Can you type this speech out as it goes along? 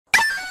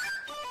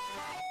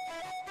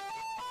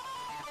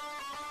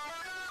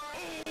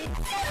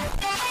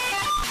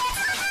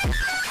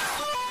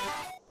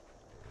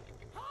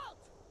Halt!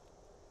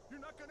 You're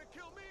not gonna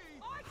kill me!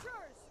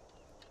 Archers!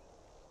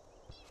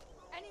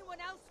 Anyone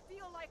else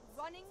feel like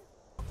running?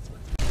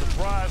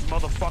 Surprise,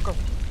 motherfucker!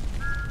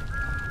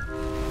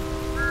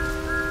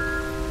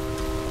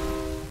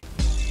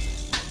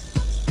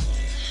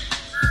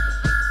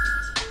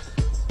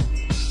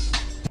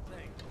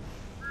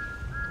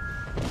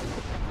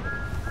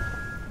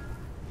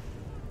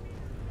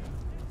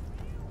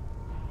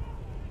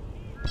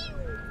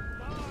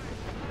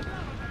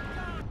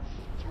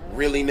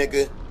 Really,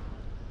 nigga?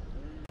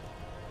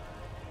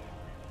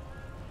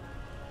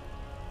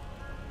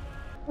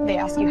 They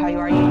ask you how you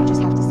are, you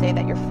just have to say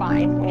that you're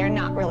fine when you're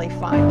not really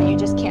fine, but you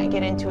just can't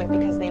get into it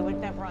because they would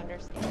never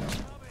understand.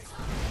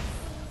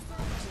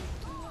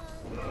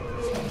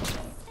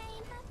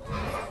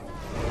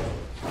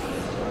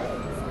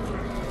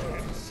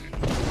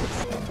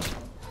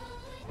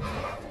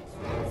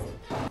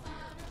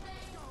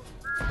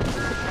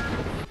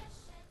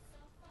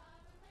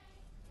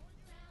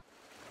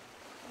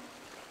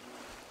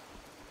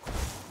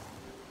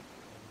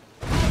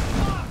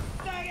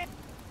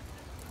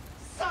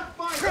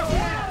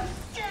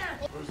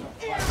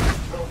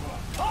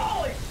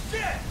 Holy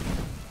shit!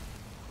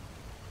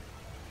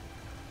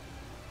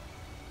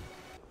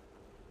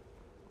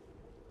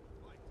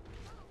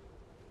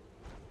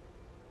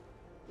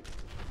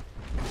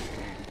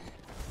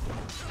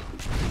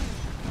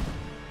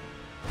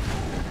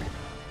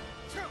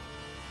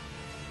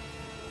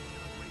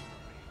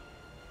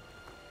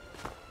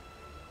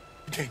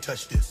 You can't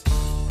touch this.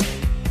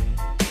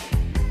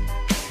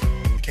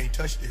 You can't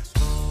touch this.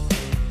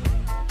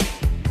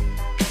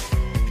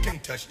 You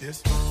can't touch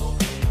this. You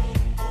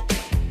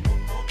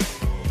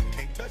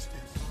can't touch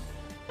this.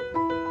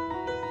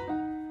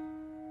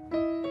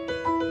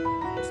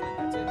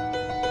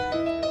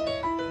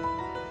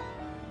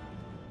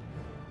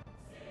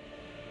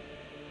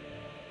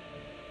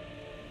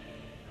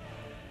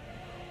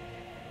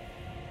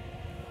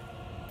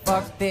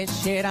 Fuck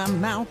this shit,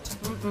 I'm out.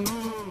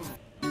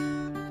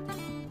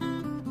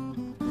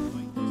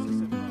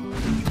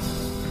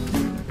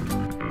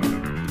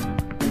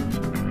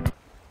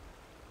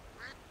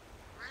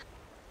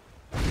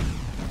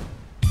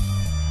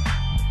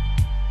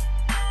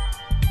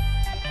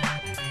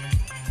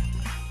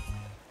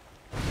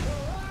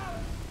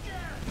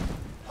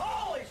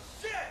 Holy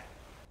shit!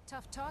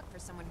 Tough talk for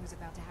someone who's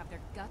about to have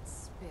their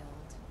guts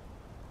spilled.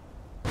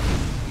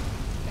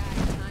 Got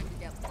time to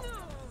get.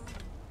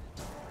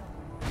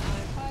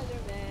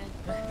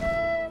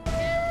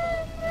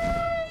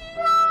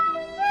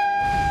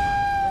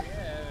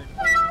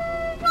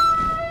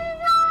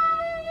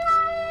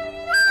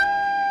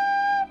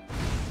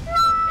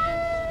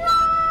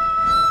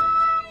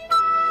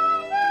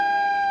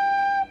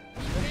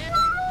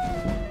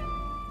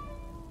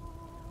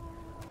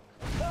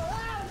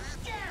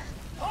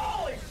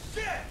 Holy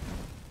shit!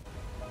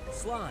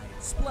 Slide,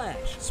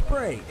 splash,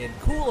 spray, and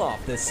cool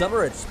off this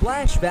summer at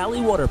Splash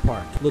Valley Water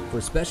Park. Look for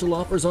special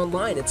offers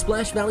online at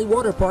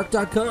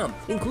splashvalleywaterpark.com,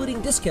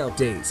 including discount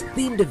days,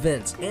 themed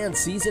events, and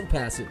season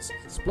passes.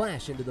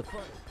 Splash into the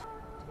fun.